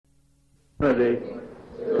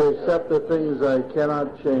To accept the things I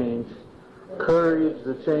cannot change, courage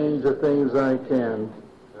to change the things I can,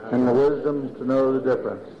 and the wisdom to know the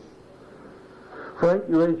difference. Frank,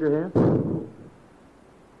 you raise your hand.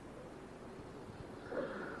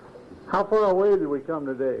 How far away did we come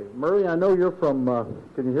today? Murray, I know you're from,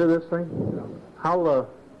 can you hear this thing? How,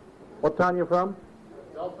 what town you from?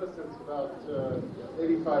 Delphus, it's about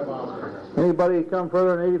 85 miles. Anybody come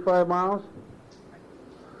further than 85 miles?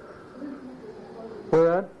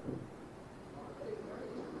 Where at?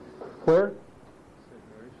 Where?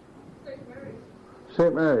 St. Mary's.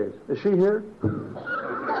 St. Mary's. Is she here?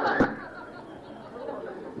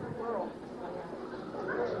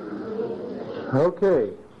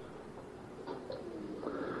 Okay.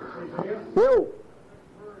 Whoa.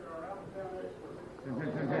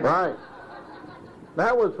 Right.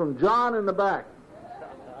 That was from John in the back,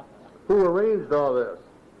 who arranged all this.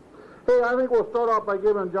 Hey, I think we'll start off by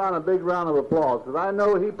giving John a big round of applause, because I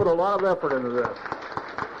know he put a lot of effort into this.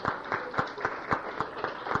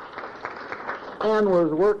 And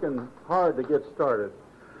was working hard to get started.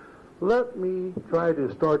 Let me try to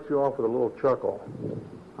start you off with a little chuckle.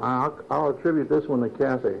 I'll attribute this one to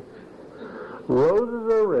Kathy.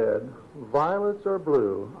 Roses are red, violets are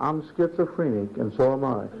blue. I'm schizophrenic, and so am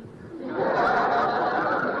I.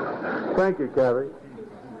 Thank you, Kathy.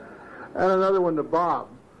 And another one to Bob.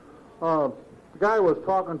 The guy was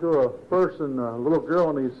talking to a person, a little girl,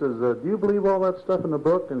 and he says, do you believe all that stuff in the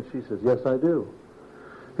book? And she says, yes, I do.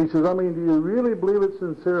 He says, I mean, do you really believe it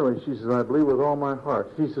sincerely? She says, I believe with all my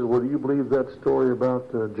heart. He says, well, do you believe that story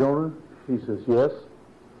about Jonah? She says, yes.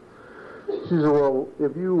 She says, well,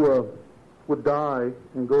 if you would die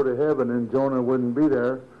and go to heaven and Jonah wouldn't be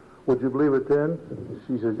there, would you believe it then?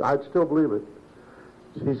 She says, I'd still believe it.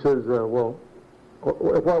 She says, well,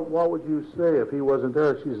 what would you say if he wasn't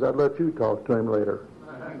there? She says, I'd let you talk to him later.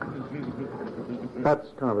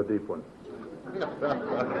 That's kind of a deep one.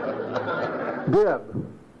 Deb,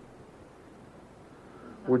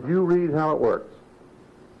 would you read how it works?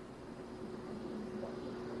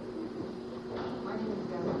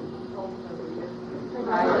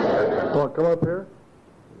 Want to come up here?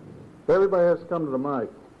 Everybody has to come to the mic.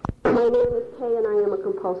 My name is Kay, and I am a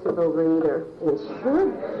compulsive overeater. And it's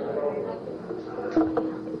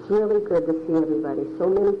really good to see everybody. So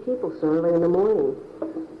many people so early in the morning.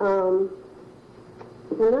 I'm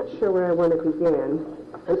not sure where I want to begin.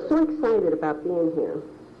 I'm so excited about being here.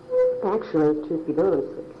 Actually, truth be known, I'm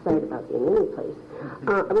so excited about being any place.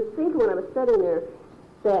 I was thinking when I was sitting there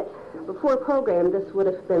that before a program, this would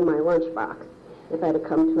have been my lunchbox if I'd have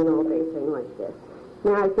come to an all-day thing like this.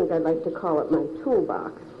 Now I think I'd like to call it my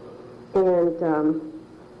toolbox. And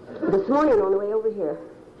this morning on the way over here,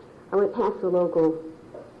 I went past the local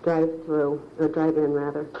drive-through, or drive-in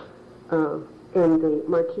rather, and the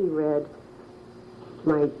marquee read,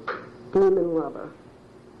 "My Demon Lover."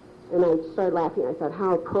 And I started laughing. I thought,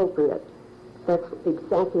 how appropriate. That's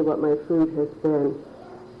exactly what my food has been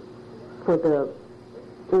for the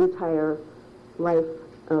entire life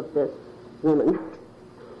of this woman.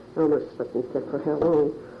 I almost slipped and said for how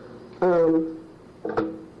long.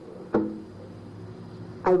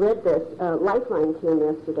 I read this. Lifeline came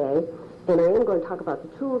yesterday, and I am going to talk about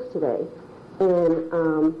the tools today. And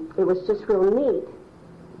it was just real neat.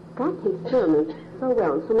 God takes care of me so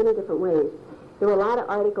well in so many different ways. There were a lot of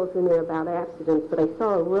articles in there about accidents, but I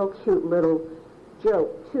saw a real cute little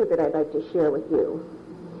joke, too, that I'd like to share with you.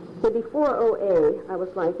 So before OA, I was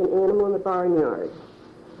like an animal in the barnyard.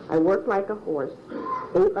 I worked like a horse,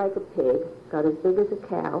 ate like a pig, got as big as a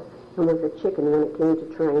cow, and was a chicken when it came to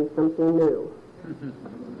trying something new.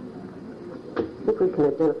 I think we can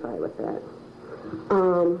identify with that.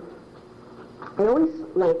 I always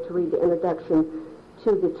like to read the introduction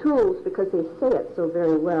to the tools because they say it so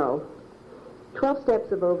very well. 12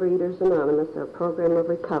 Steps of Overeaters Anonymous are a program of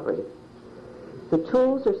recovery. The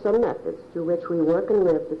tools are some methods through which we work and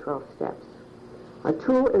live the 12 steps. A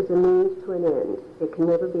tool is a means to an end. It can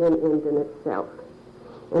never be an end in itself.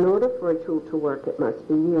 In order for a tool to work, it must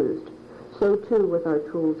be used. So too with our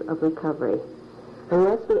tools of recovery.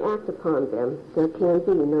 Unless we act upon them, there can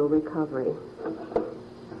be no recovery.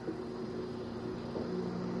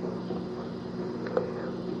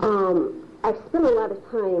 I've spent a lot of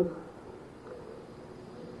time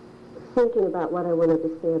thinking about what I wanted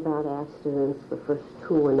to say about abstinence, the first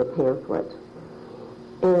tool in the pamphlet.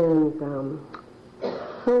 And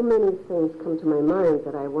so many things come to my mind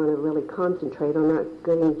that I want to really concentrate on, not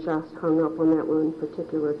getting just hung up on that one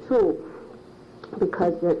particular tool,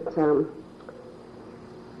 because it's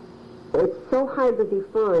so hard to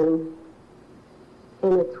define,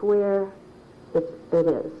 and it's where it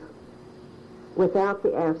is. Without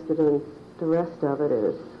the abstinence The rest of it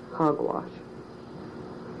is hogwash.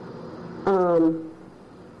 I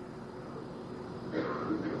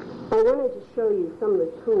wanted to show you some of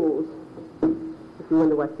the tools, if you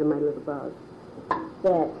wonder what's in my little bag,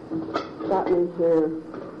 that got me here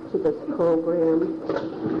to this program.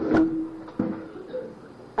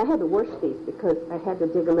 I had to wash these because I had to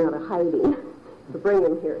dig them out of hiding to bring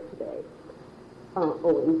them here today. And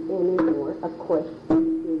there's more. Of course,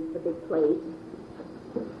 the big plate,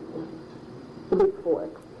 the big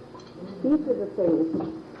fork. These are the things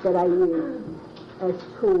that I use as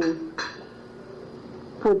tools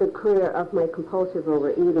for the career of my compulsive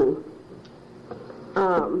overeating.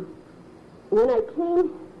 When I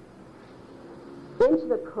came into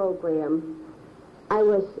the program, I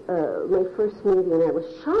was, my first meeting, I was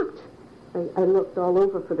shocked. I looked all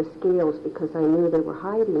over for the scales because I knew they were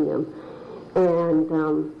hiding them. And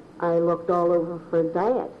I looked all over for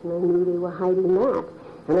diet, and I knew they were hiding that.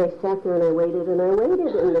 And I sat there and I waited, and they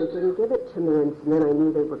didn't give it to me, and then I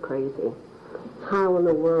knew they were crazy. How in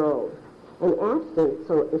the world? And abstinence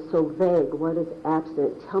is so vague. What is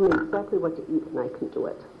abstinence? Tell me exactly what to eat, and I can do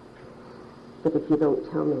it. But if you don't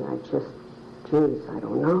tell me, I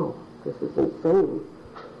don't know. This is insane.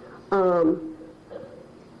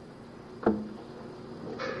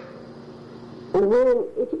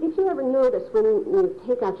 If you ever notice, when you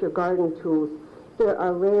take out your garden tools, there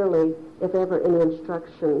are rarely, if ever, any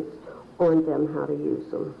instructions on them how to use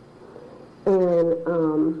them. And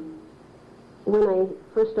when I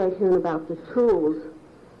first started hearing about the tools,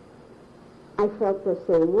 I felt the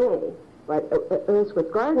same way. But as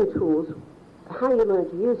with garden tools, how you learn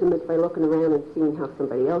to use them is by looking around and seeing how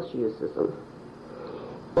somebody else uses them.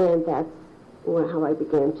 And that's how I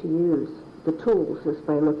began to use the tools, is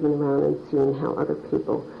by looking around and seeing how other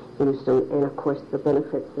people use them, and of course the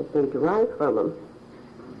benefits that they derive from them.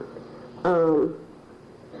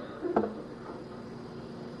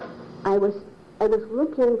 I was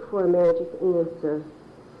looking for a magic answer,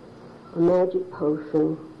 a magic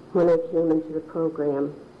potion, when I came into the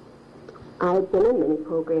program. I'd been in many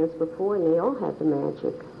programs before, and they all had the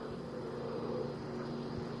magic.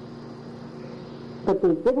 But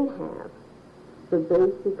they didn't have the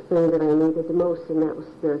basic thing that I needed the most, and that was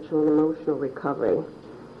spiritual and emotional recovery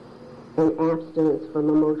and abstinence from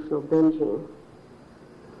emotional binging.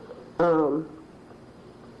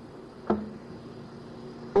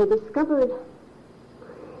 I discovered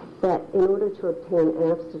that in order to obtain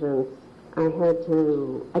abstinence, I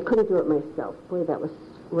couldn't do it myself. Boy, that was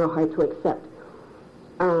real hard to accept.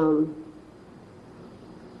 And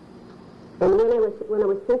when I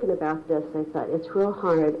was thinking about this, I thought it's real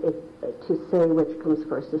hard to say which comes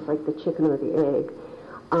first. It's like the chicken or the egg.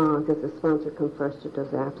 Does the sponsor come first, or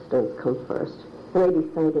does abstinence come first? And I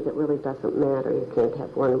decided it really doesn't matter. You can't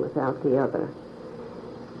have one without the other.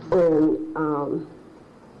 And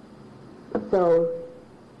so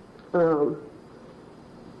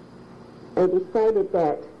I decided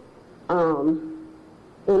that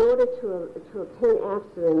in order to obtain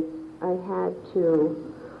abstinence, I had to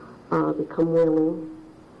become willing.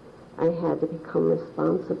 I had to become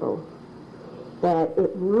responsible. That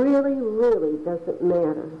it really, really doesn't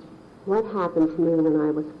matter what happened to me when I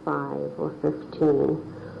was 5 or 15,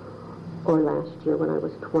 or last year when I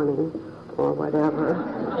was 20, or whatever.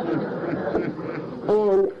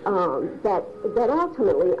 And that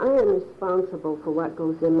ultimately I am responsible for what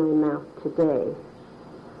goes in my mouth today.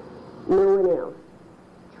 No one else.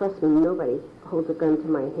 Trust me, nobody holds a gun to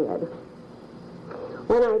my head.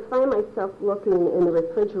 When I find myself looking in the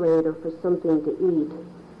refrigerator for something to eat,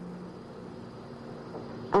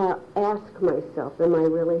 I'll ask myself, am I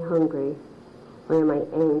really hungry? Or am I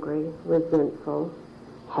angry, resentful,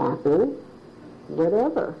 happy,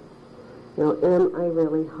 whatever? Am I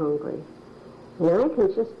really hungry? And I can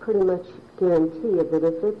just pretty much guarantee you that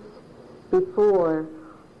if it's before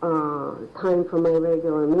time for my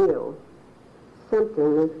regular meal,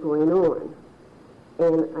 something is going on.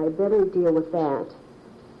 And I better deal with that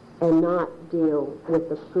and not deal with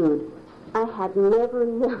the food. I have never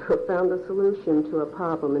found a solution to a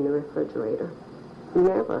problem in the refrigerator.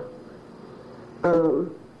 Never.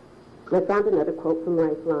 I found another quote from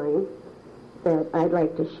Lifeline that I'd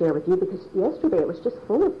like to share with you, because yesterday it was just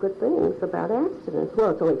full of good things about abstinence.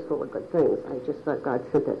 Well, it's always full of good things. I just thought God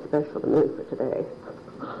sent that special to me for today.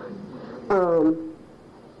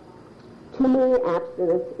 To me,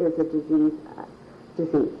 abstinence is a disease.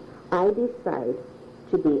 I decide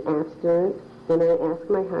to be abstinent, and I ask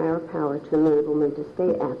my higher power to enable me to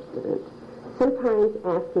stay abstinent. Sometimes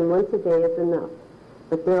asking once a day is enough,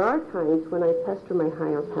 but there are times when I pester my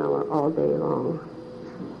higher power all day long.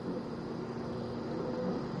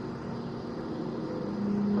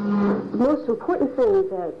 most important thing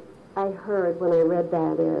that I heard when I read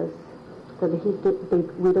that is that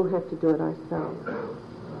we don't have to do it ourselves.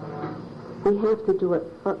 We have to do it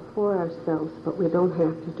for ourselves, but we don't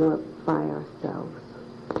have to do it by ourselves.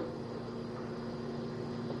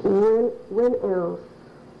 When else,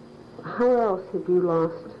 how else have you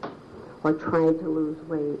lost or tried to lose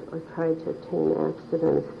weight or tried to obtain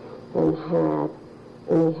abstinence and had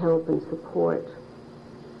any help and support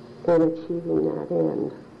in achieving that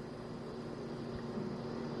end?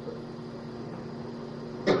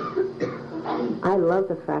 I love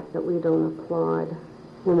the fact that we don't applaud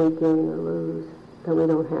when we gain or lose, that we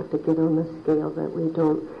don't have to get on the scale, that we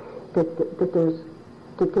don't,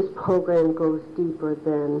 that this program goes deeper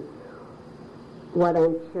than what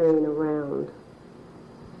I'm carrying around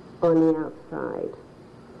on the outside.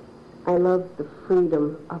 I love the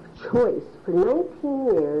freedom of choice. For 19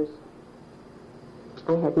 years,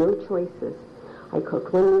 I had no choices. I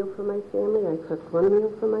cooked one meal for my family, I cooked one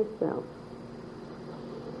meal for myself.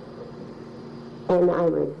 And I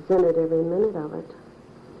resented every minute of it.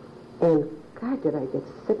 And God, did I get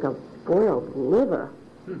sick of boiled liver.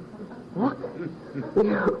 Look, you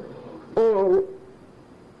know, and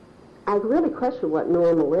I really question what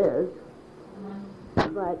normal is.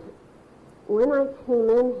 But when I came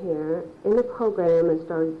in here in the program and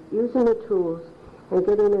started using the tools and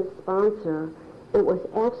getting a sponsor, it was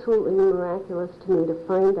absolutely miraculous to me to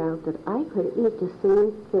find out that I could eat the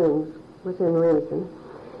same things within reason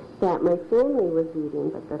that my family was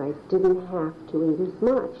eating, but that I didn't have to eat as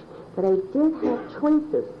much. But I did have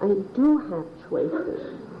choices. I do have choices.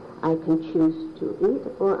 I can choose to eat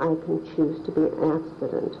or I can choose to be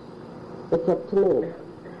abstinent. It's up to me.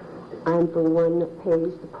 I'm the one that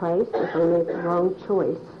pays the price if I make the wrong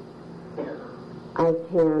choice. I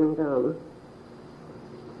can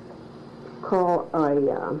call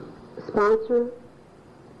a sponsor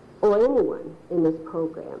or anyone in this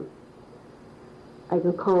program. I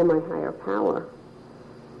can call my higher power,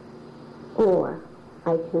 or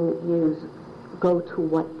I can go to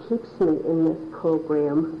what keeps me in this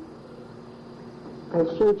program. I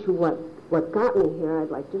showed you what got me here. I'd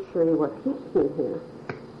like to show you what keeps me here.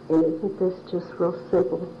 And isn't this just real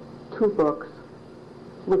simple? 2 books,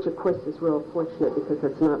 which of course is real fortunate because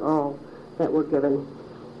it's not all that we're given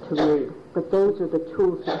to read. But those are the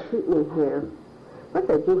tools that keep me here. But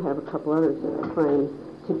I do have a couple others that I find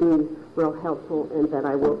to be real helpful and that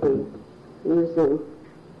I will be using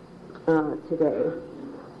today.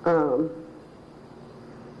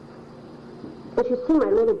 As you see, my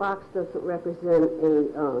little box doesn't represent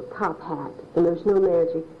a top hat, and there's no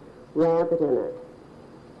magic rabbit in it.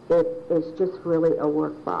 It is just really a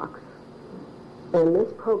work box. And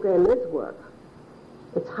this program is work.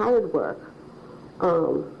 It's hard work.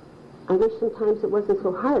 I wish sometimes it wasn't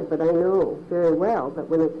so hard, but I know very well that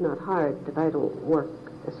when it's not hard, that I don't work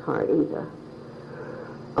as hard either.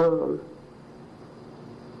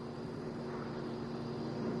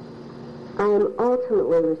 I am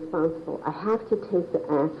ultimately responsible. I have to take the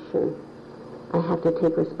action. I have to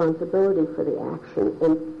take responsibility for the action.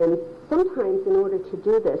 And sometimes in order to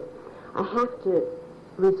do this, I have to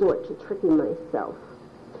resort to tricking myself.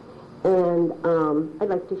 And I'd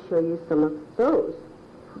like to show you some of those.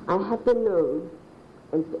 I have been known,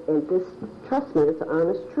 and this, trust me, it's the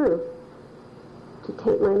honest truth, to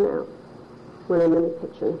tape my mouth when I'm in the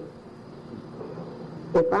kitchen.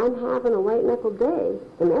 If I'm having a white-knuckle day,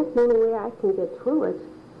 and that's the only way I can get through it,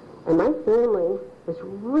 and my family is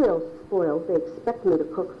real spoiled, they expect me to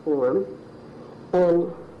cook for them,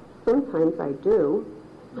 and sometimes I do.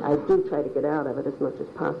 I do try to get out of it as much as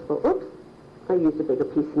possible. Oops, I used a bigger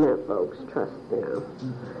piece than that, folks, trust me now.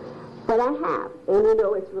 But I have, and you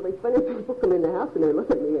know, it's really funny. People come in the house and they look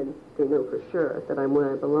at me and they know for sure that I'm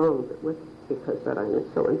where I belong, because that I'm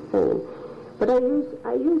so insane. But I use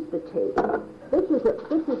the tape. This is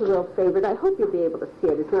a real favorite. I hope you'll be able to see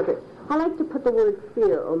it. It's not that I like to put the word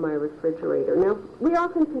fear on my refrigerator. Now, we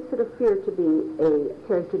often consider fear to be a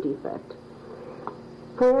character defect.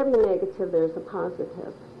 For every negative, there's a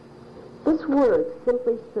positive. This word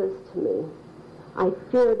simply says to me, I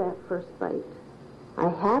fear that first bite. I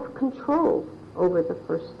have control over the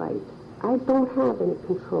first bite. I don't have any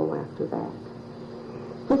control after that.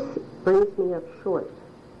 This brings me up short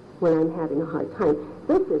when I'm having a hard time.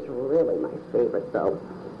 This is really my favorite, though.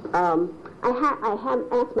 I have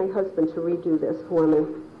asked my husband to redo this for me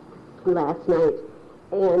last night,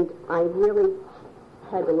 and I really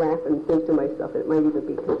had to laugh and think to myself it might even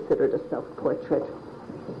be considered a self-portrait.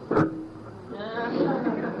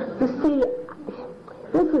 You see,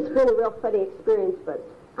 this has been a real funny experience, but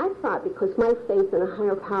I thought because my faith in a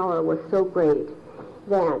higher power was so great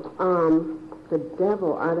that the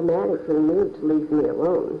devil automatically knew to leave me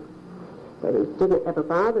alone. That it didn't ever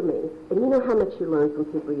bother me. And you know how much you learn from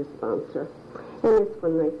people you sponsor. And this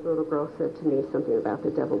one nice little girl said to me something about the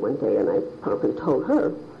devil one day, and I promptly told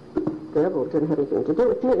her the devil didn't have anything to do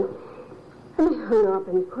with me. And I hung up,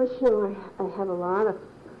 and of course, you know, I have a lot of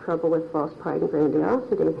trouble with false pride and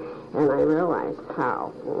grandiosity, and I realized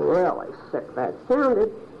how really sick that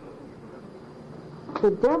sounded. The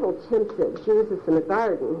devil tempted Jesus in the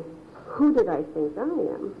garden. Who did I think I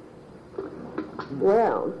am?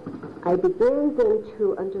 Well, I began then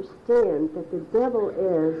to understand that the devil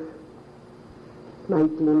is my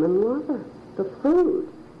demon lover, the food.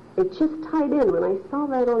 It just tied in when I saw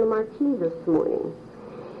that on the marquee this morning.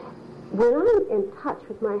 When I'm in touch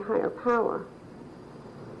with my higher power,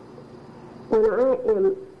 when I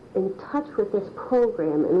am in touch with this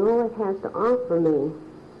program and all it has to offer me,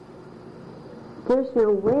 there's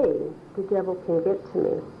no way the devil can get to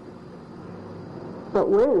me. But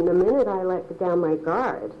the minute I let down my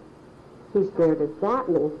guard, he's there to zap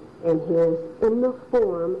me, and he is in the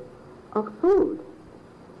form of food.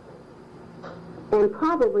 And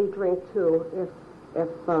probably drink too, if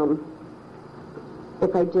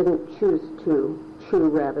I didn't choose to chew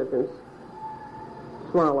rather than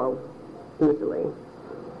swallow easily.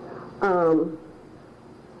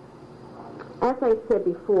 As I said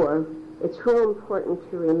before, it's real important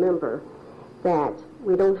to remember that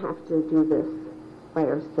we don't have to do this by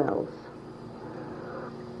ourselves.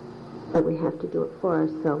 That we have to do it for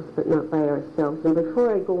ourselves, but not by ourselves. And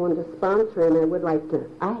before I go on to sponsoring, I would like to,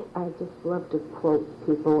 I just love to quote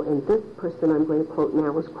people, and this person I'm going to quote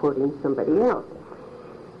now is quoting somebody else.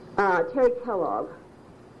 Terry Kellogg,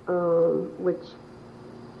 which,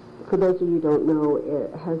 for those of you who don't know,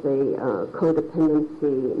 it has a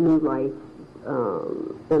codependency New Life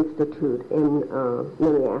Institute in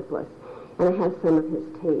Minneapolis, and I have some of his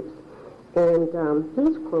tapes. And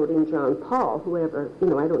he's quoting John Paul, whoever, you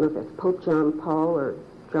know, I don't know if that's Pope John Paul or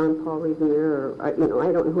John Paul Revere, or, you know,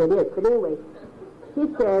 I don't know who it is. But anyway, he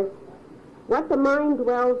says, what the mind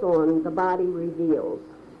dwells on, the body reveals.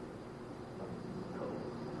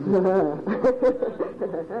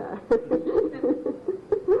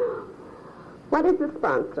 What is a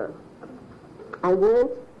sponsor? I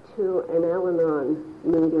went to an Al-Anon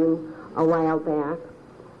meeting a while back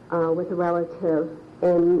with a relative,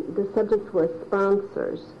 and the subject was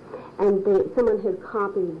sponsors. And someone had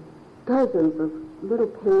copied dozens of little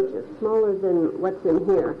pages, smaller than what's in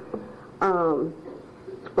here, on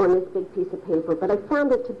this big piece of paper. But I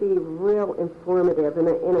found it to be real informative, and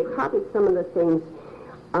I copied some of the things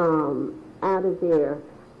out of there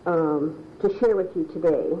to share with you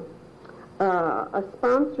today. A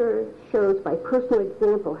sponsor shows by personal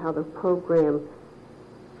example how the program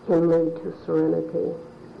can lead to serenity.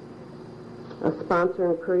 A sponsor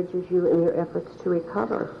encourages you in your efforts to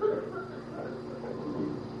recover.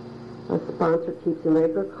 A sponsor keeps in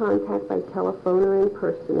regular contact by telephone or in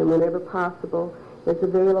person, and whenever possible is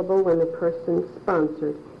available when the person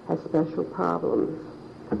sponsored has special problems.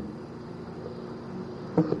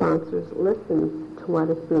 A sponsor listens to what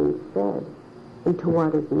is being said and to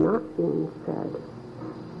what is not being said.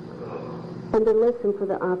 And they listen for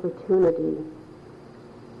the opportunity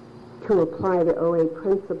to apply the OA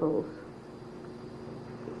principles.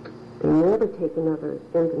 They never take another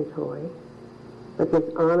inventory, but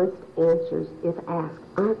gives honest answers if asked.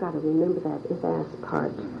 I've got to remember that if asked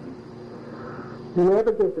part.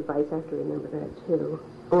 Never gives advice, I have to remember that too,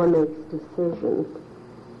 or makes decisions.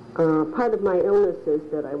 Part of my illness is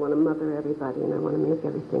that I want to mother everybody and I want to make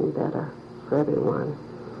everything better for everyone.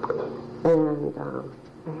 And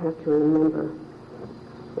I have to remember.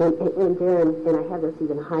 And I have this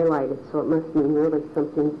even highlighted, so it must mean really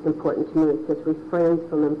something important to me. It says, refrains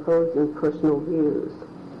from imposing personal views.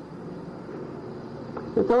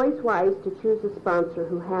 It's always wise to choose a sponsor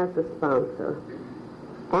who has a sponsor.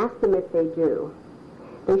 Ask them if they do.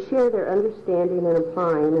 They share their understanding and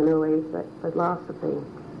applying an OA philosophy.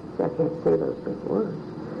 So I can't say those big words.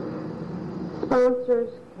 Sponsors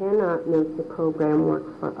cannot make the program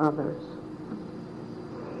work for others.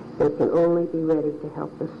 They can only be ready to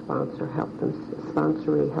help the sponsoree help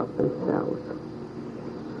themselves.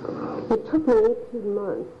 It took me 18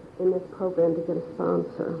 months in this program to get a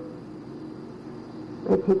sponsor.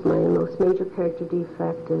 I think my most major character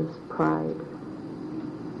defect is pride.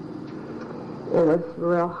 It was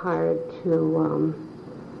real hard to,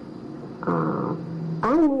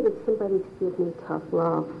 I needed somebody to give me tough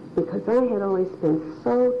love because I had always been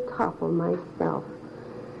so tough on myself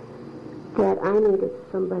that I needed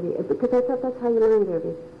somebody, because I thought that's how you learned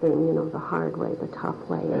everything, you know, the hard way, the tough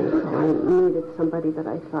way. And so I needed somebody that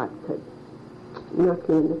I thought could knock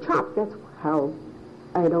me in the chops. That's how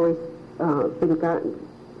I'd always been gotten,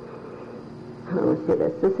 how do I say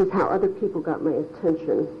this? This is how other people got my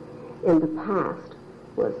attention in the past,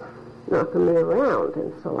 was knocking me around,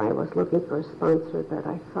 and so I was looking for a sponsor that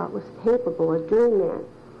I thought was capable of doing that.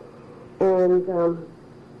 And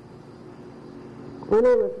when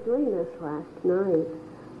I was doing this last night,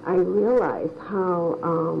 I realized how,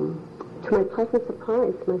 to my pleasant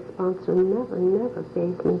surprise, my sponsor never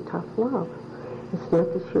gave me tough love. It's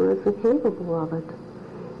not that she wasn't capable of it,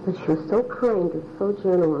 but she was so kind and so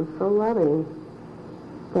gentle and so loving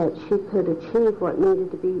that she could achieve what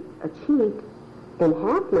needed to be achieved and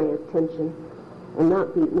have my attention and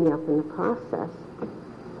not beat me up in the process.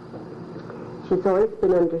 She's always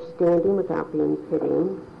been understanding without being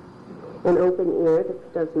pitying, an open ear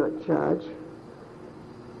that does not judge.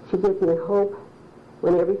 She gives me hope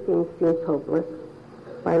when everything seems hopeless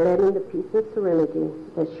by letting the peace and serenity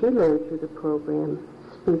that she learned through the program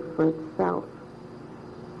speak for itself.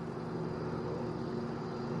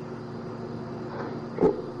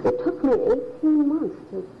 It took me 18 months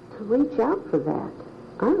to reach out for that.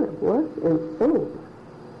 I was insane.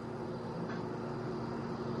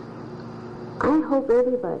 I hope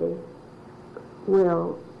everybody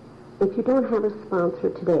will, if you don't have a sponsor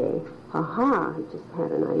today, I just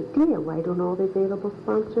had an idea. Why don't all the available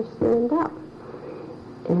sponsors stand up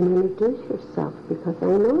and introduce yourself? Because I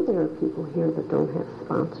know there are people here that don't have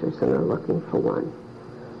sponsors and are looking for one.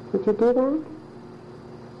 Would you do that?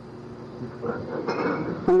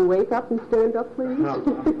 Can you wake up and stand up, please?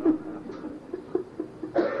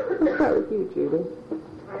 Let's start with you, Judy.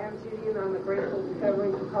 Hi, I'm Judy, and I'm a grateful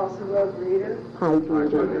recovering compulsive road reader. Hi,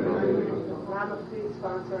 Judy. And I'm a food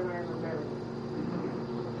sponsor, and I'm a member.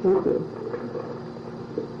 Thank you.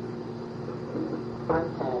 I'm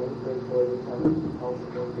Patty, grateful recovering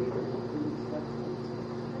compulsive road reader.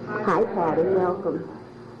 Hi, Patty. Welcome.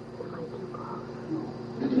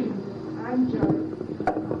 I'm Joe.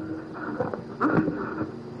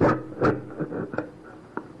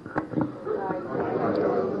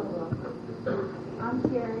 I'm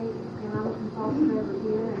Carrie, and I'm a compulsive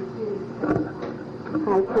overeater and food.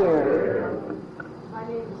 Hi, Carrie. My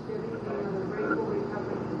name is Debbie, and I'm a grateful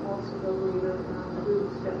recovering compulsive overeater, and I'm a food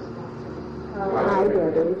step sponsor. Hi,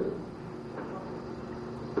 Debbie.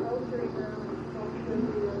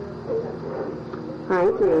 Hi,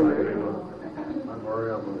 Jamie. I'm Murray.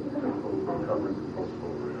 I'm a grateful recovering compulsive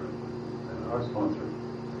overeater and our sponsor.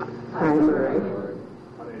 Hi, Murray.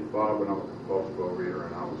 My name is Bob, and I'm a compulsive overeater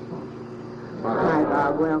and our sponsor. Hi,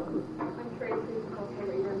 Bob. Welcome. I'm Tracy, compulsive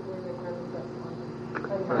overeater and food step sponsor.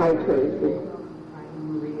 Hi, Tracy. I'm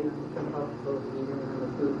Marie, and I'm a compulsive overeater, and I'm a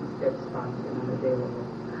food and step sponsor, and I'm available.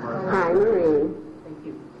 Hi, Marie. Thank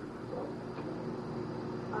you.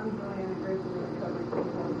 I'm Joanne, grateful recovering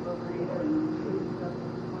compulsive overeater and food step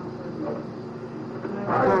sponsor.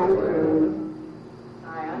 Hi, Marie.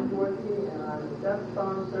 Hi, I'm Dorothy, and I'm a step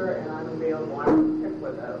sponsor, and I'm available. I'm a pick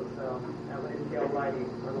with those, so that would entail writing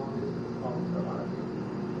for long distance calls for a lot of people.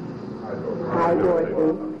 Hi, Dorothy.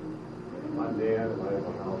 I'm Dan, and I'm a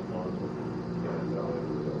house sponsor.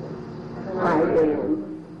 Hi, Dan.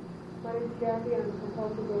 My name is Kathy. I'm a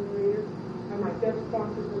compulsive overeater. I'm my step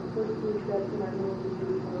sponsor for the first food steps, and I'm one of the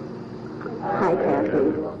food sponsors. Hi, Kathy.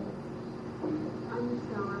 I'm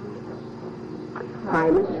Michelle. Hi,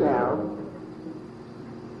 Michelle.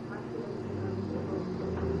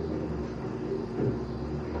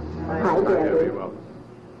 Hi, Debbie.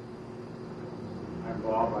 I'm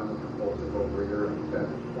Bob. I'm a compulsive overeater and step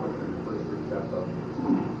sponsor in the first three steps up.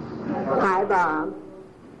 Hi, Bob.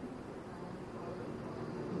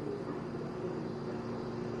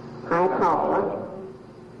 Hi, Paula.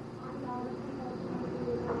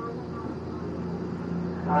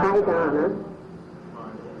 Hi, Donna.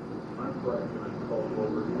 I'm Frank, and I'm a compulsive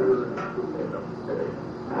overeater and step up.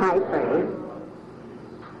 Hi, Frank.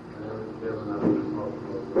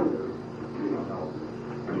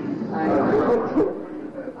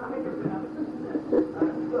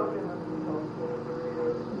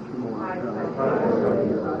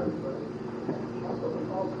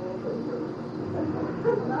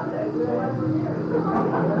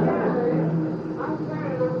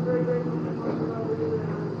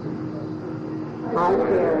 Hi,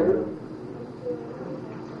 Karen.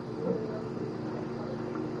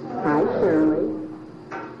 Hi, Shirley.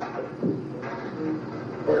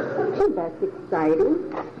 Oh, that's exciting.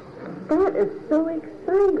 That is so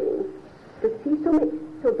exciting to see so many.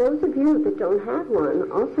 So those of you that don't have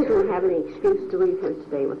one also don't have any excuse to leave here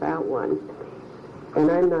today without one.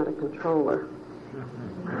 And I'm not a controller.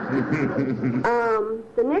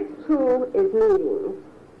 The next tool is meetings.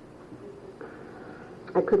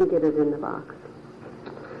 I couldn't get it in the box.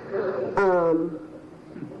 I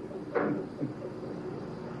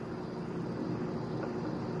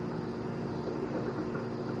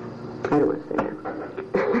don't want to say that.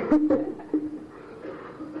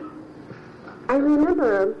 I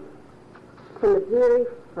remember from the very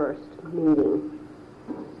first meeting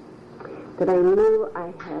that I knew I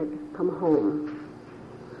had come home.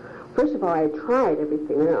 First of all, I had tried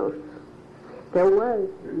everything else. There was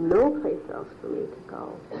no place else for me to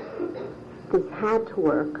go. This had to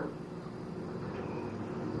work.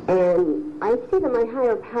 And I see that my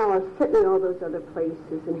higher power sent me all those other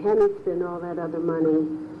places and had me spend all that other money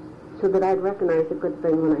so that I'd recognize a good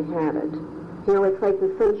thing when I had it. You know, it's like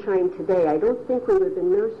the sunshine today. I don't think we would have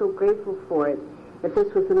been near so grateful for it if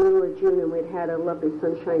this was the middle of June and we'd had a lovely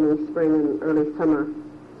sunshiny spring and early summer.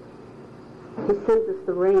 He sends us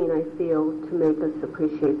the rain, I feel, to make us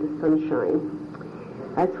appreciate the sunshine.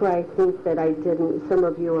 That's why I think that I didn't. Some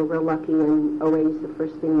of you are real lucky and always the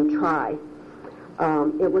first thing you try.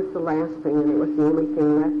 It was the last thing, and it was the only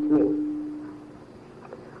thing left to me.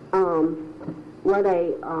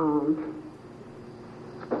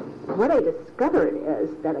 What I discovered is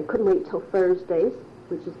that I couldn't wait till Thursdays,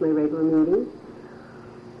 which is my regular meeting.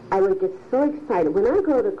 I would get so excited. When I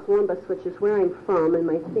go to Columbus, which is where I'm from, and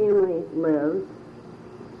my family lives,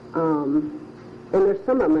 and there's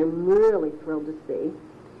some of them I'm really thrilled to see,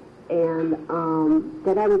 and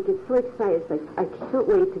that I would get so excited. It's like, I can't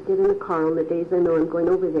wait to get in a car on the days I know I'm going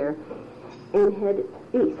over there and head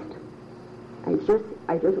east. I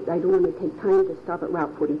don't want to take time to stop at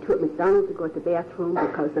Route 42 at McDonald's to go to the bathroom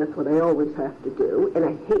because that's what I always have to do, and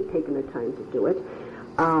I hate taking the time to do it.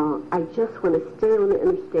 I just want to stay on the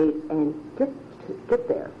interstate and get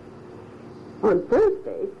there. On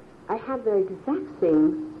Thursdays, I have the exact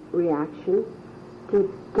same reaction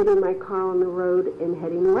to getting my car on the road and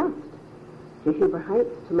heading west to Huber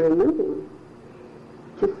Heights to my meeting,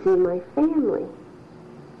 to see my family.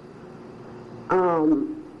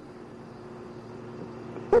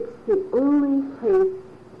 It's the only place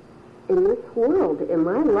in this world, in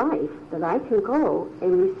my life, that I can go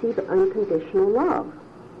and receive unconditional love.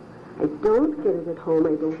 I don't get it at home.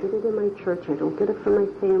 I don't get it in my church. I don't get it from my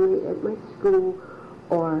family, at my school,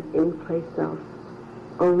 or any place else.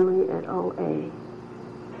 Only at OA.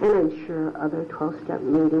 And I'm sure other 12-step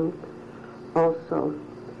meetings also.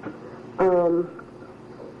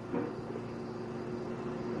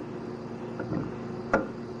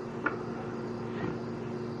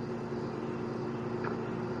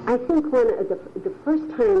 I think when the first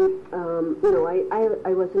time,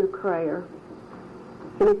 I wasn't a crier,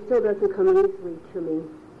 and it still doesn't come easily to me,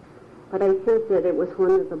 but I think that it was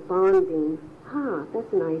one of the bonding.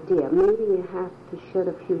 That's an idea. Maybe you have to shed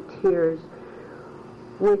a few tears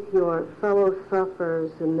with your fellow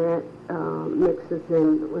sufferers, and that mixes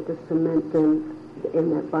in with the cement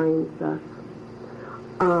and that binds us.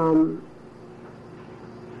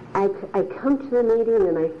 I come to the meeting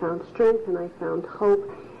and I found strength and I found hope,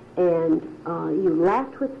 and you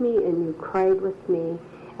laughed with me and you cried with me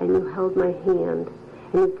and you held my hand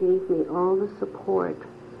and you gave me all the support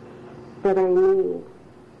that I need.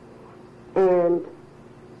 And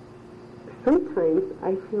sometimes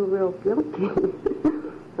I feel real guilty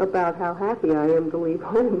about how happy I am to leave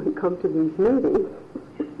home and come to these meetings.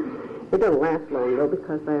 It doesn't last long, though,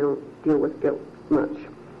 because I don't deal with guilt much.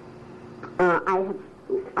 I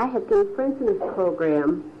have gained friends in this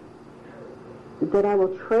program that I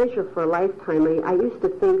will treasure for a lifetime. I used to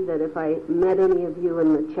think that if I met any of you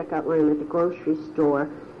in the checkout line at the grocery store,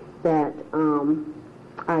 that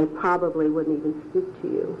I probably wouldn't even speak to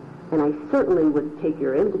you. And I certainly would take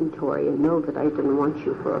your inventory and know that I didn't want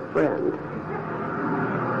you for a friend.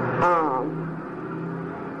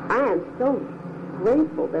 I am so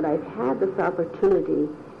grateful that I've had this opportunity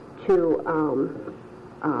to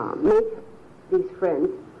make these friends.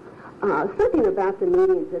 Something about the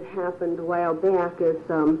meetings that happened a while back is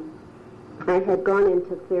I had gone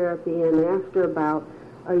into therapy, and after about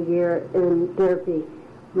a year in therapy,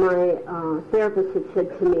 my therapist had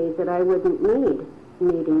said to me that I wouldn't need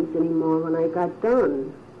meetings anymore when I got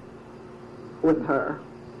done with her.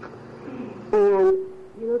 And,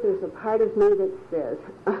 there's a part of me that says,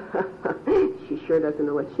 she sure doesn't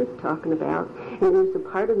know what she's talking about. And there's a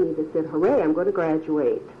part of me that said, hooray, I'm going to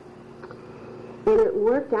graduate. And it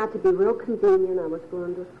worked out to be real convenient. I was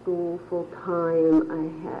going to school full time. I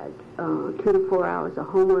had 2 to 4 hours of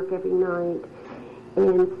homework every night.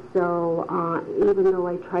 And so even though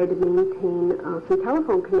I tried to maintain some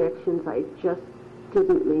telephone connections, I just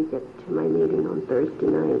didn't make it to my meeting on Thursday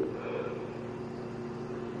night.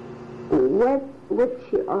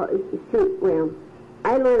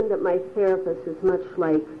 I learned that my therapist is much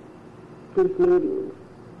like these meetings.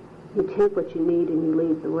 You take what you need and you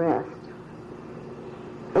leave the rest.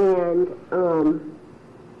 And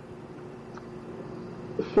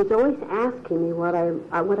she's always asking me what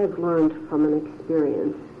I've learned from an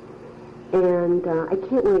experience. And I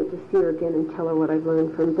can't wait to see her again and tell her what I've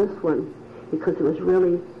learned from this one, because it was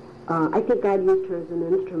really, I think God used her as an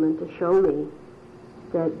instrument to show me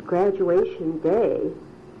that graduation day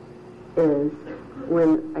is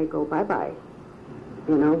when I go bye-bye.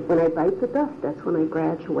 You know, when I bite the dust, that's when I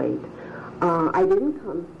graduate. I didn't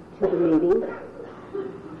come to the meeting.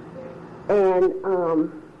 And,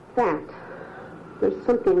 in fact, there's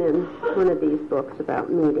something in one of these books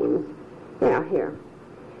about meetings. Yeah, here.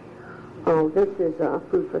 Oh, this is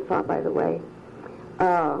food for thought, by the way.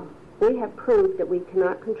 We have proved that we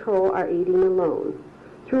cannot control our eating alone.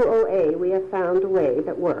 Through OA, we have found a way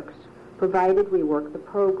that works, provided we work the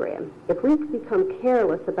program. If we become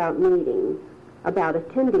careless about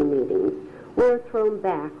attending meetings, we're thrown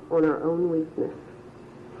back on our own weakness.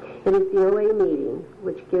 It is the OA meeting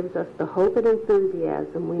which gives us the hope and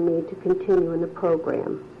enthusiasm we need to continue in the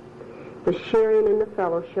program. The sharing and the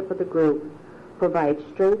fellowship of the group provides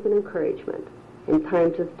strength and encouragement. In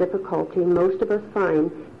times of difficulty, most of us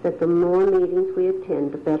find that the more meetings we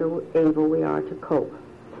attend, the better able we are to cope.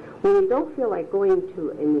 When we don't feel like going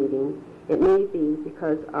to a meeting, it may be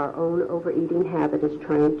because our own overeating habit is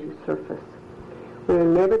trying to surface. We are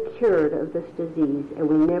never cured of this disease, and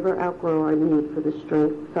we never outgrow our need for the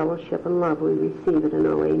strength, fellowship, and love we receive at an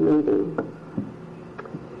OA meeting.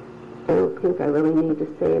 I don't think I really need to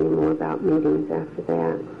say any more about meetings after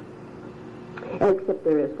that. Except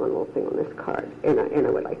there is one little thing on this card, and I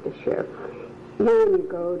would like to share. You know, when you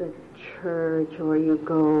go to church or you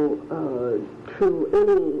go to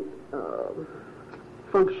any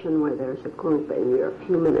function where there's a group and you're a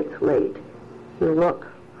few minutes late, you look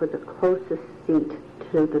for the closest seat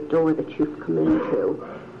to the door that you've come into,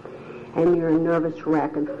 and you're a nervous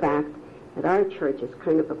wreck. In fact, at our church, it's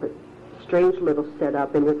kind of a strange little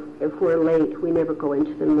setup, and if we're late, we never go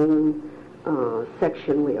into the main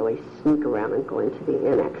section. We always sneak around and go into the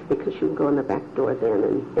annex, because you can go in the back door then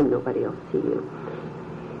and nobody will see you.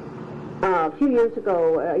 A few years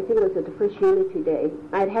ago, I think it was at the First Unity Day,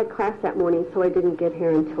 I'd had class that morning, so I didn't get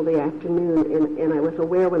here until the afternoon, and I was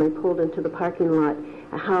aware when I pulled into the parking lot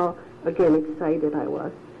how, again, excited I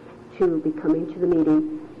was to be coming to the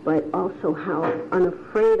meeting, but also how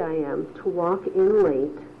unafraid I am to walk in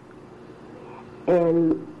late,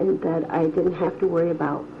 and that I didn't have to worry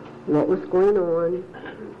about what was going on,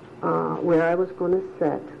 where I was going to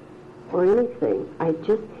sit, or anything.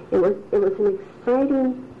 It was an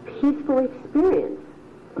exciting, peaceful experience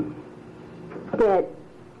that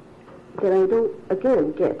I don't,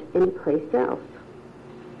 again, get anyplace else.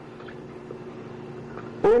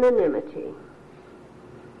 Anonymity.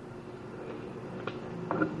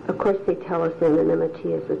 Of course, they tell us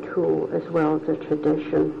anonymity is a tool as well as a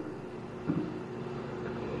tradition.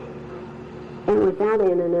 And without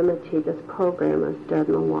anonymity, this program is dead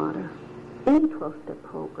in the water. Any 12-step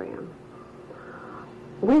program.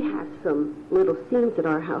 We have some little scenes at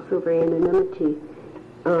our house over anonymity.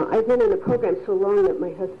 I've been in a program so long that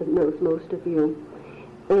my husband knows most of you.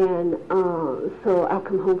 And so I'll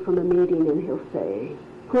come home from a meeting and he'll say,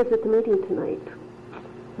 "Who's at the meeting tonight?"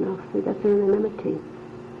 And I'll say, "That's anonymity."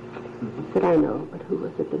 I said, "I know, but who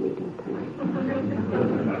was at the meeting tonight?"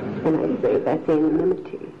 And I say, "That's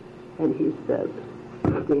anonymity." And he says,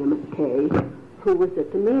 "Damn it, Kay, who was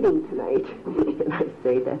at the meeting tonight?" And I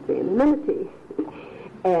say, "That's anonymity."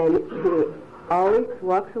 And he always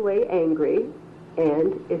walks away angry,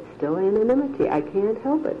 and it's still anonymity. I can't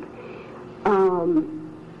help it.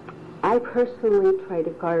 I personally try to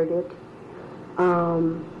guard it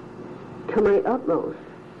to my utmost.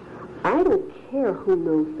 I don't care who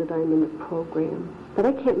knows that I'm in the program, but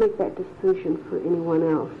I can't make that decision for anyone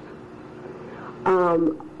else.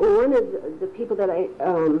 One of the people that I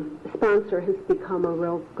sponsor has become a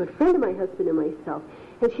real good friend of my husband and myself,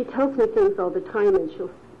 and she tells me things all the time, and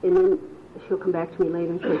then she'll come back to me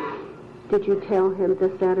later and say, "Did you tell him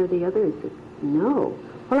this, that, or the other?" I said, "No."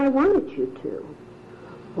 "Well, I wanted you to."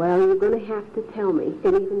 "Well, you're going to have to tell me,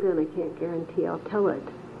 and even then I can't guarantee I'll tell it."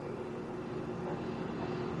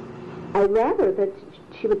 I'd rather that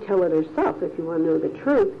she would tell it herself, if you want to know the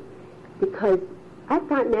truth, because I've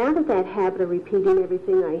gotten out of that habit of repeating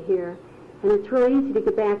everything I hear, and it's real easy to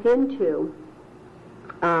get back into.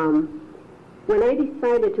 When I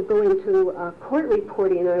decided to go into court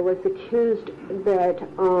reporting, I was accused that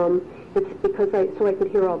it's because so I could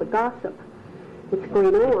hear all the gossip that's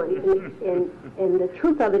going on, and the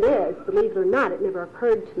truth of it is, believe it or not, it never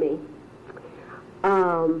occurred to me.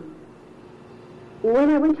 when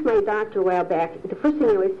I went to my doctor a while back, the first thing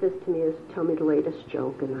he always says to me is, tell me the latest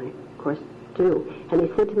joke, and I, of course, do. And he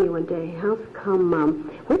said to me one day, how come,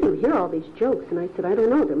 where do you hear all these jokes? And I said, I don't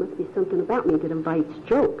know, there must be something about me that invites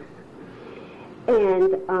jokes.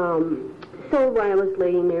 And so while I was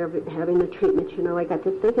laying there having the treatment, you know, I got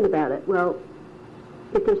to thinking about it. Well,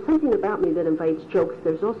 if there's something about me that invites jokes,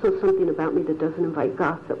 there's also something about me that doesn't invite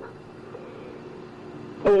gossip.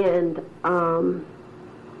 And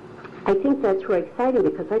I think that's really exciting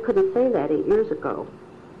because I couldn't say that 8 years ago.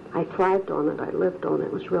 I thrived on it. I lived on it.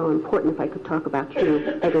 It was real important. If I could talk about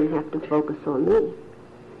you, I didn't have to focus on me.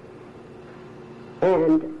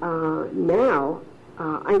 And now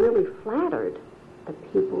I'm really flattered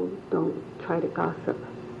that people don't try to gossip.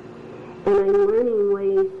 And I'm learning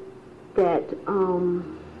ways that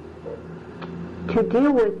to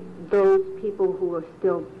deal with those people who are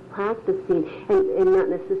still practicing, and not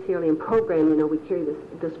necessarily in program. You know, we carry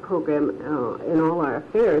this program in all our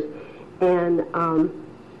affairs, and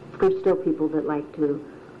there's still people that like to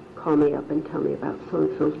call me up and tell me about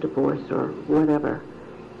so-and-so's divorce or whatever,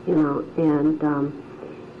 you know, and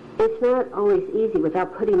it's not always easy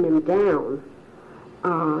without putting them down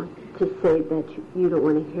to say that you don't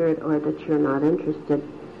want to hear it or that you're not interested,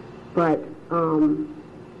 but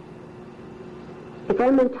if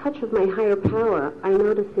I'm in touch with my higher power, I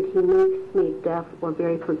notice that he makes me deaf or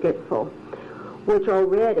very forgetful, which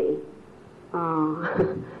already,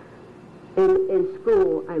 in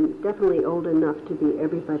school, I'm definitely old enough to be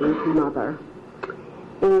everybody's mother,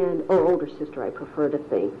 or older sister, I prefer to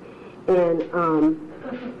think. And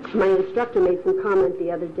my instructor made some comment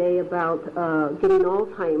the other day about getting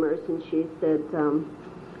Alzheimer's, and she said,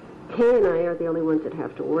 Kay and I are the only ones that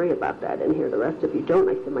have to worry about that in here. The rest of you don't.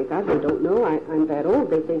 I said, my God, they don't know I'm that old.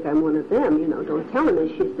 They think I'm one of them. You know, don't tell them. And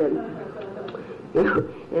she said, you know,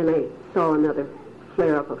 and I saw another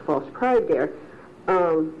flare-up of false pride there.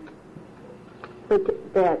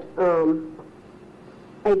 But that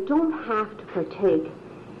I don't have to partake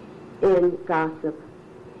in gossip.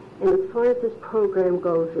 And as far as this program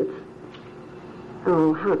goes, it's,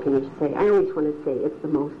 how can you say? I always want to say it's the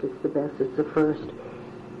most, it's the best, it's the first.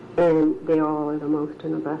 And they all are the most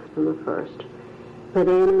and the best and the first. But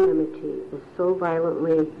anonymity is so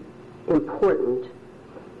violently important.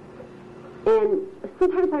 And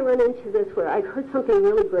sometimes I run into this where I've heard something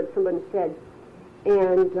really good someone said,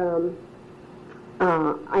 and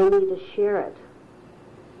I need to share it.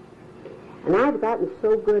 And I've gotten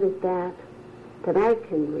so good at that I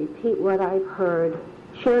can repeat what I've heard,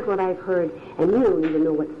 shared what I've heard, and you don't even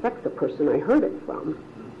know what sex the person I heard it from.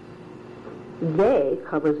 They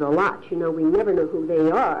covers a lot. You know, we never know who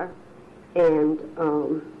they are, and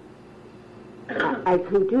I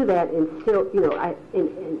can do that, and still, you know,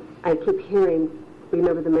 I keep hearing,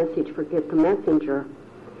 remember the message, forget the messenger,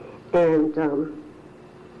 and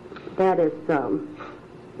that is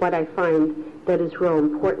what I find that is real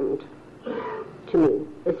important to me,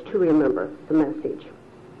 is to remember the message.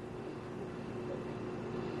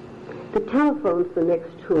 The telephone's the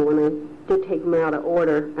next tool. When I did take them out of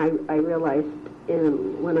order, I realized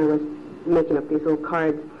when I was making up these little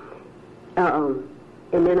cards, and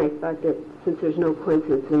then I thought that since there's no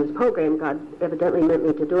coincidence in this program, God evidently meant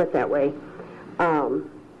me to do it that way. And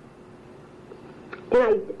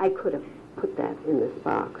I could have put that in this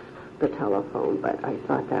box, the telephone, but I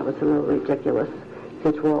thought that was a little ridiculous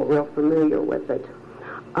since we're all real familiar with it.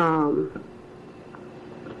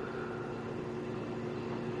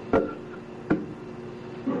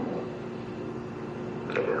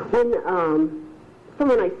 When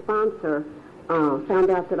someone I sponsor found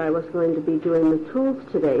out that I was going to be doing the tools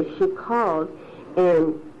today, she called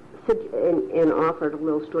and offered a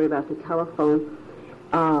little story about the telephone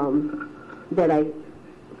that I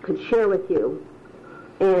could share with you.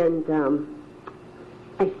 And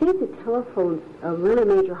I think the telephone's a really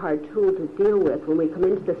major hard tool to deal with when we come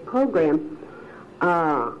into this program.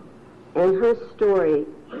 And her story,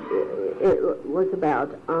 it was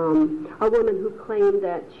about a woman who claimed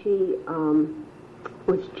that she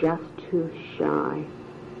was just too shy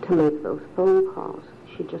to make those phone calls.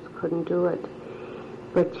 She just couldn't do it.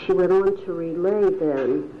 But she went on to relay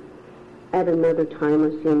then, at another time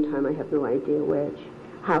or same time, I have no idea which,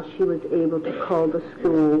 how she was able to call the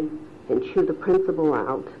school and chew the principal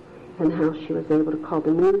out, and how she was able to call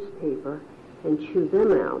the newspaper and chew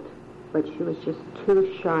them out. But she was just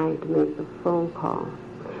too shy to make the phone call.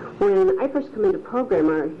 When I first come into program,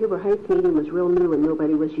 our Huber Heights meeting was real new and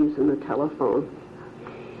nobody was using the telephone.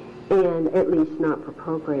 And at least not for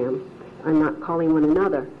program, and not calling one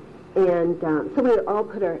another. And so we all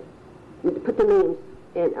put the names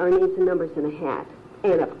and our names and numbers in a hat.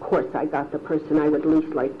 And of course I got the person I would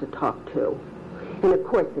least like to talk to. And of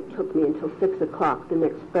course, it took me until 6 o'clock the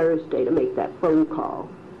next Thursday to make that phone call.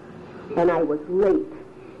 And I was late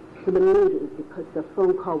for the meeting because the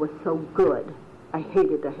phone call was so good. I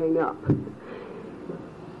hated to hang up.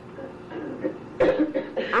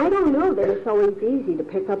 I don't know that it's always easy to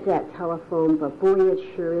pick up that telephone, but boy, it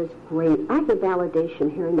sure is great. I get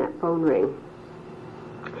validation hearing that phone ring.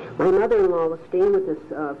 My mother-in-law was staying with us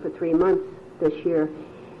for 3 months this year,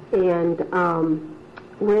 and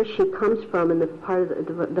where she comes from and the part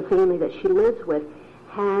of the family that she lives with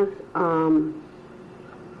has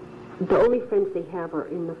the only friends they have are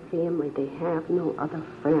in the family. They have no other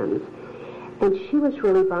friends. And she was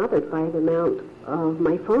really bothered by the amount of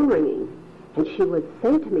my phone ringing. And she would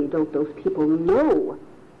say to me, don't those people know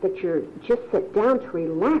that you're just sit down to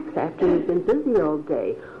relax after you've been busy all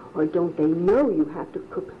day? Or don't they know you have to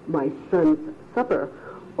cook my son's supper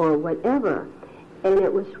or whatever? And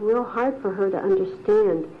it was real hard for her to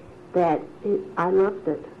understand that I loved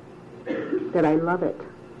it, that I love it.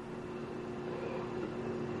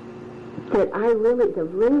 That the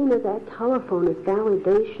ringing of that telephone is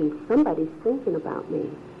validation. Somebody's thinking about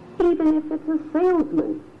me. Even if it's a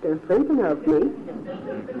salesman, they're thinking of me.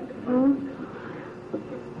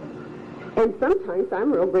 And sometimes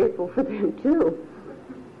I'm real grateful for them, too.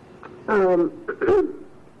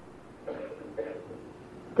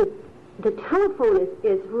 The telephone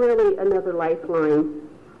is really another lifeline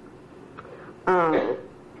to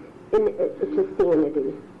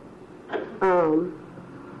sanity.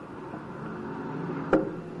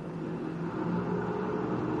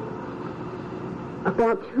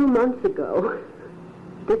 About 2 months ago,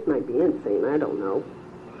 this might be insane, I don't know.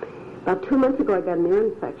 About 2 months ago, I got an ear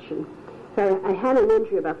infection. So I had an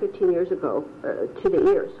injury about 15 years ago to the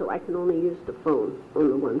ear, so I can only use the phone on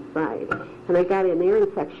the one side. And I got an ear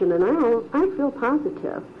infection, and I feel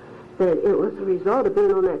positive that it was a result of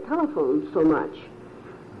being on that telephone so much.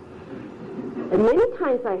 And many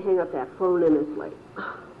times I hang up that phone and it's like,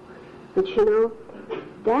 but you know,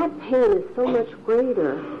 that pain is so much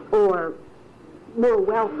greater, or more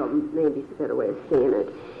welcome, maybe is a better way of saying it,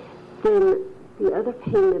 than the other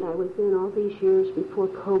pain that I was in all these years before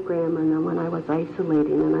program and when I was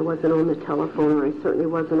isolating and I wasn't on the telephone, or I certainly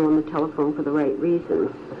wasn't on the telephone for the right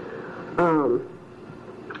reasons.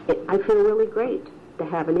 I feel really great to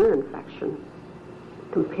have an ear infection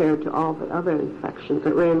compared to all the other infections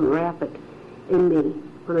that ran rapid in me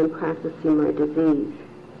when I'm practicing my disease.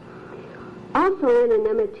 Also,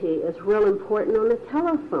 anonymity is real important on the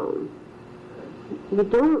telephone. You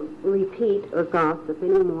don't repeat or gossip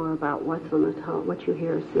anymore about what's on the what you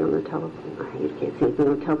hear or see on the telephone. You can't see anything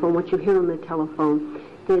on the telephone. What you hear on the telephone,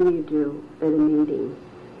 than you do at a meeting.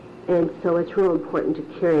 And so it's real important to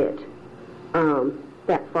carry it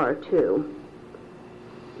that far, too.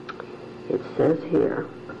 It says here,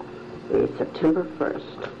 it's September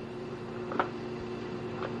 1st.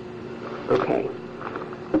 Okay.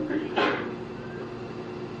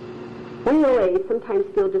 We OA sometimes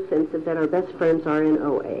feel defensive that our best friends are in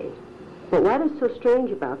OA. But what is so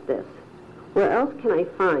strange about this? Where else can I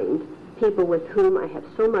find people with whom I have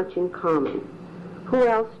so much in common? Who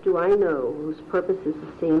else do I know whose purpose is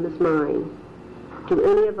the same as mine? Do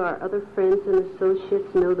any of our other friends and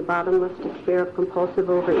associates know the bottomless despair of compulsive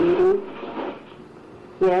overeating?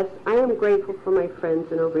 Yes, I am grateful for my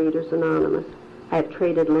friends in Overeaters Anonymous. I have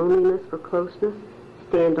traded loneliness for closeness,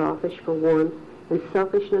 standoffish for warmth, and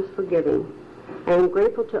selfishness for giving. I am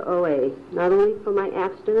grateful to OA, not only for my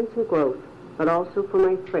abstinence and growth, but also for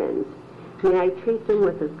my friends. May I treat them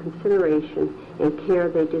with the consideration and care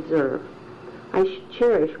they deserve. I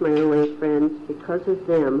cherish my OA friends. Because of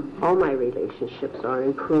them, all my relationships are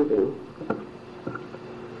improving.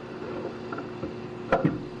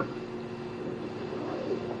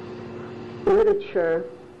 Literature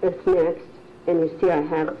is next, and you see I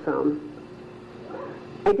have some.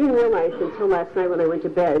 I didn't realize until last night when I went to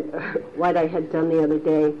bed what I had done the other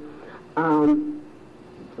day.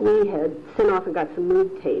 We had sent off and got some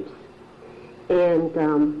mood tapes, and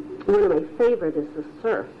one of my favorite is The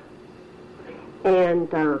Surf.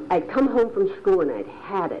 And I'd come home from school and I'd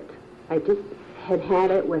had it. I just had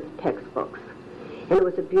it with textbooks. And it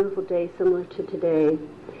was a beautiful day similar to today.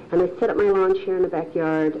 And I set up my lawn chair in the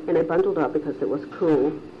backyard and I bundled up because it was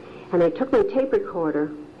cool. And I took my tape recorder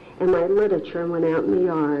and my literature and went out in the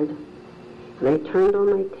yard. And I turned on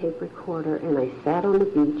my tape recorder and I sat on the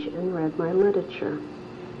beach and read my literature.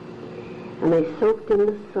 And I soaked in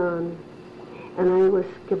the sun and I was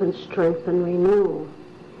given strength and renewal.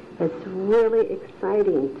 It's really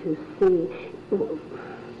exciting to see.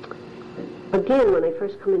 Again, when I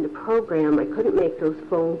first come into program, I couldn't make those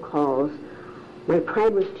phone calls. My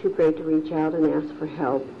pride was too great to reach out and ask for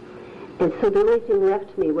help. And so the only thing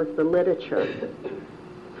left to me was the literature.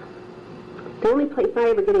 The only place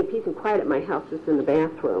I ever get any peace and quiet at my house is in the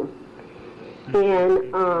bathroom.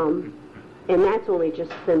 And that's only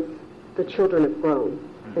just since the children have grown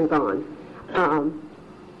and gone.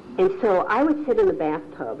 And so I would sit in the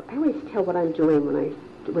bathtub. I always tell what I'm doing when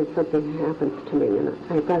something happens to me, and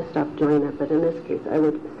I've got to stop doing that, but in this case, I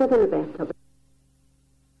would sit in the bathtub.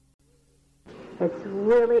 It's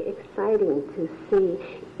really exciting to see.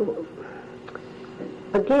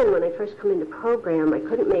 Again, when I first come into program, I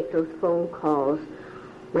couldn't make those phone calls.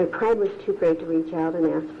 My pride was too great to reach out and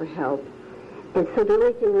ask for help. And so the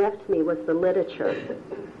only thing left to me was the literature.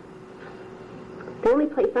 The only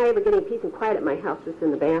place I ever get any peace and quiet at my house is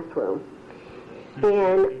in the bathroom.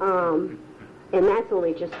 And that's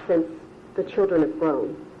only just since the children have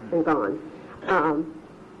grown and gone.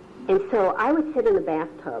 And so I would sit in the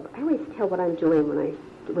bathtub. I always tell what I'm doing when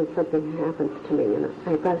something happens to me, and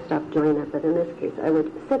I've got to stop doing that, but in this case, I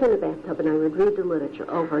would sit in the bathtub and I would read the literature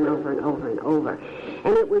over and over and over and over.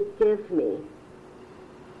 And it would give me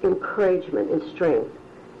encouragement and strength.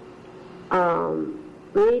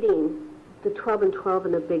 Reading the 12 and 12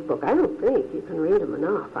 in the big book, I don't think you can read them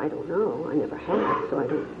enough. I don't know. I never have, so I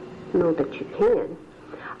don't know that you can.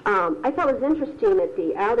 I thought it was interesting at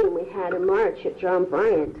the outing we had in March at John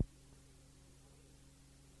Bryant.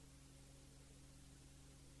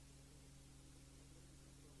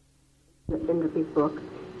 In the big book,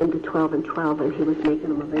 into 12 and 12, and he was making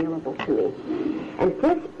them available to me. And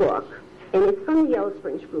this book, and it's from the Yellow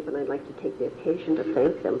Springs group, and I'd like to take the occasion to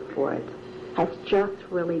thank them for it, has just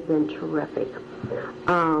really been terrific.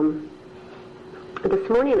 This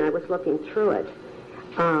morning I was looking through it,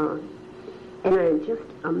 and I'm just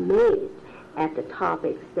amazed at the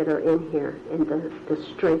topics that are in here and the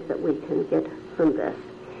strength that we can get from this.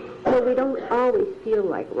 You know, we don't always feel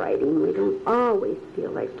like writing. We don't always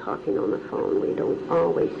feel like talking on the phone. We don't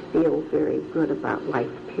always feel very good about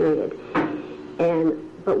life, period.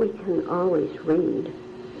 But we can always read.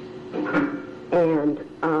 And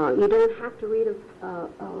you don't have to read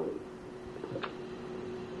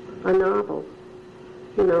a novel.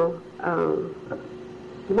 You know,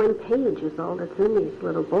 one page is all that's in these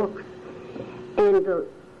little books. And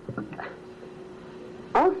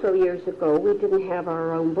also, years ago, we didn't have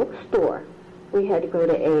our own bookstore. We had to go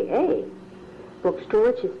to AA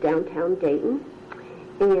bookstore, which is downtown Dayton,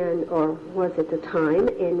 or was at the time,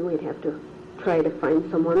 and we'd have to try to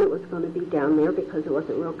find someone that was going to be down there because it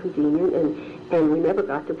wasn't real convenient, and we never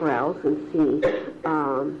got to browse and see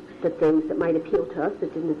the things that might appeal to us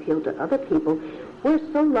that didn't appeal to other people. We're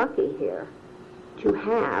so lucky here to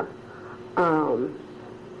have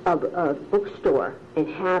a bookstore and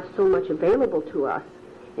have so much available to us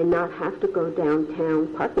and not have to go downtown.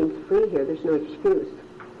 Parking's free here. There's no excuse.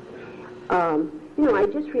 You know, I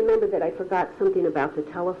just remembered that I forgot something about the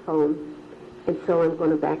telephone, and so I'm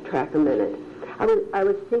going to backtrack a minute. I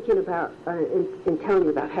was thinking about, and telling you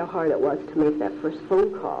about how hard it was to make that first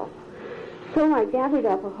phone call. So I gathered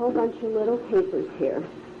up a whole bunch of little papers here,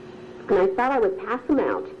 and I thought I would pass them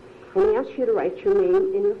out and ask you to write your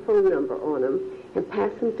name and your phone number on them and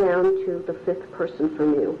pass them down to the fifth person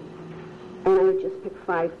from you. And I would just pick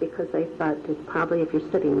 5 because I thought that probably if you're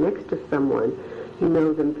sitting next to someone, you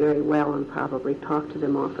know them very well and probably talk to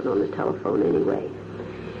them often on the telephone anyway.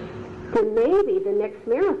 Then maybe the next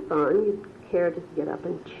marathon you'd care to get up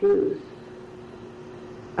and choose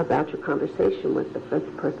about your conversation with the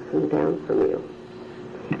fifth person down from you.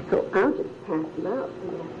 So I'll just pass them out.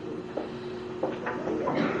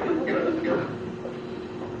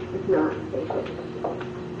 If not,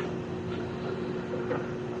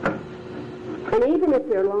 and even if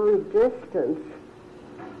they're long distance,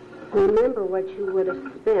 remember what you would have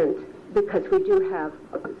spent, because we do have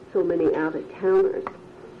so many out-of-towners.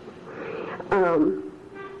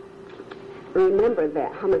 Remember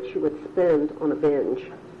that, how much you would spend on a binge,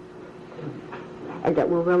 and that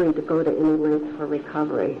we're willing to go to any length for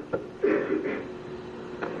recovery.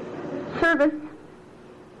 Service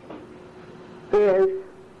is,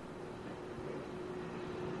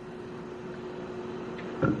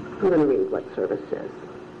 I'm going to read what service is.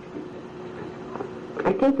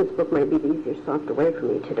 I think this book might be the easier soft away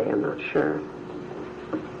from me today. I'm not sure.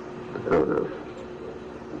 I don't know.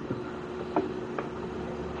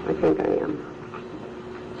 I think I am.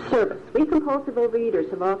 Service. We compulsive overeaters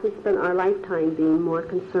have often spent our lifetime being more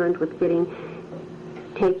concerned with taking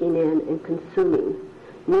in and consuming.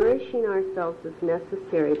 Nourishing ourselves is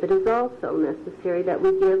necessary, but it is also necessary that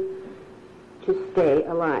we give to stay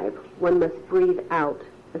alive. One must breathe out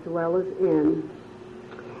as well as in.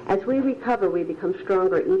 As we recover, we become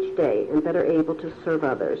stronger each day and better able to serve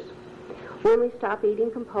others. When we stop eating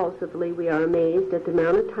compulsively, we are amazed at the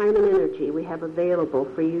amount of time and energy we have available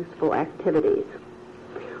for useful activities.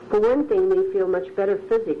 For one thing, we feel much better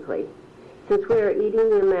physically, since we are eating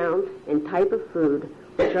the amount and type of food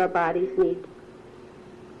which our bodies need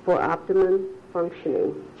for optimum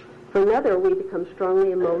functioning. For another, we become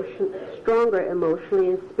stronger emotionally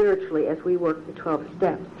and spiritually as we work the 12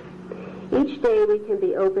 steps. Each day we can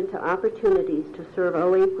be open to opportunities to serve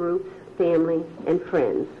OA groups, family, and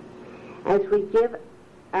friends. As we give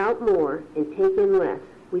out more and take in less,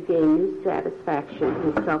 we gain new satisfaction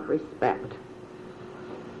and self-respect.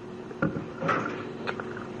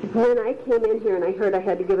 When I came in here and I heard I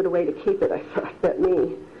had to give it away to keep it, I thought, that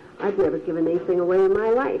me. I've never given anything away in my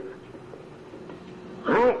life.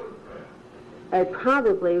 I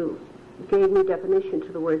probably gave new definition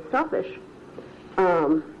to the word selfish,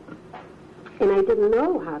 and I didn't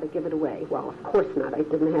know how to give it away. Well, of course not. I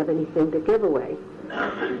didn't have anything to give away.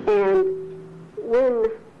 And when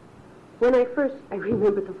I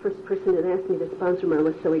remember the first person that asked me to sponsor me, I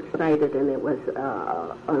was so excited, and it was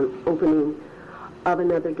an opening of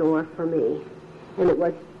another door for me. And it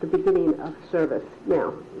was the beginning of service.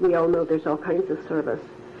 Now, we all know there's all kinds of service.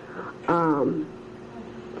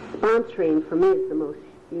 Sponsoring, for me, is the most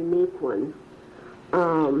unique one.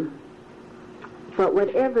 But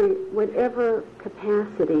whatever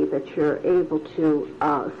capacity that you're able to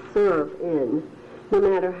serve in, no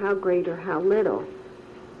matter how great or how little,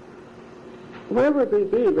 where would we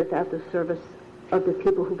be without the service of the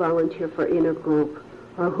people who volunteer for Inner Group,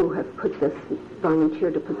 or who have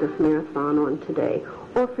volunteered to put this marathon on today?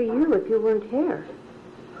 Or for you, if you weren't here.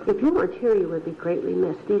 If you weren't here, you would be greatly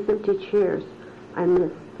missed. These empty chairs, I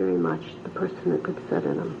miss very much the person that could sit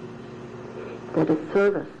in them. That is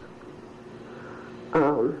service.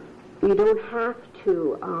 You don't have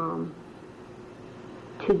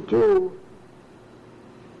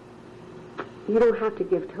you don't have to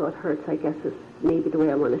give till it hurts, I guess is maybe the way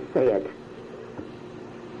I want to say it.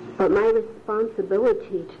 But my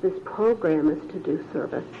responsibility to this program is to do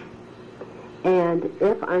service. And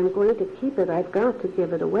if I'm going to keep it, I've got to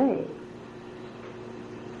give it away.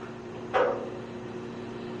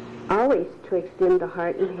 Always to extend the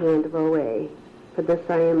heart and hand of OA. For this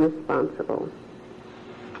I am responsible.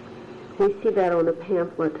 We see that on a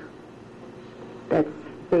pamphlet that's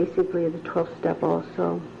basically the 12th step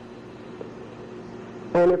also.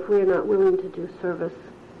 And if we're not willing to do service,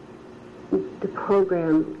 the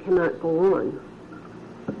program cannot go on.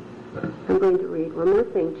 I'm going to read one more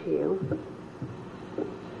thing to you.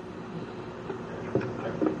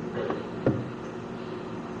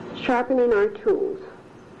 Sharpening our tools.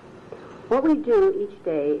 What we do each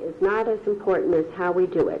day is not as important as how we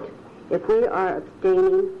do it. If we are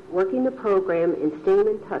abstaining, working the program, and staying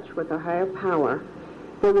in touch with our higher power,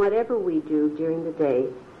 then whatever we do during the day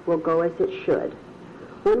will go as it should.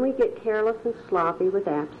 When we get careless and sloppy with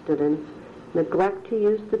abstinence, neglect to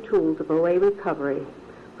use the tools of OA recovery,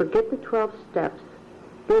 forget the 12 steps,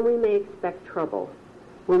 then we may expect trouble.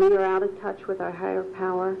 When we are out of touch with our higher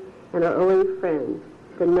power and our OA friends,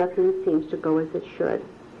 then nothing seems to go as it should.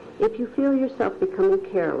 If you feel yourself becoming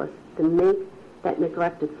careless, then make that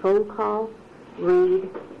neglected phone call, read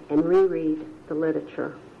and reread the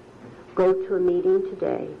literature. Go to a meeting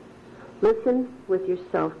today. Listen with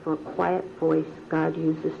yourself for a quiet voice God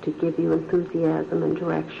uses to give you enthusiasm and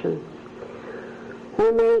direction.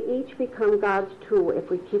 We may each become God's tool if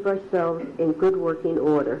we keep ourselves in good working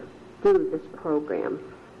order through this program.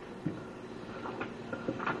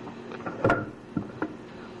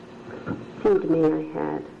 Seemed to me I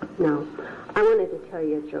had. No. I wanted to tell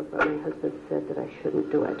you a joke, but my husband said that I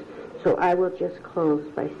shouldn't do it. So I will just close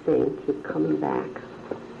by saying keep coming back.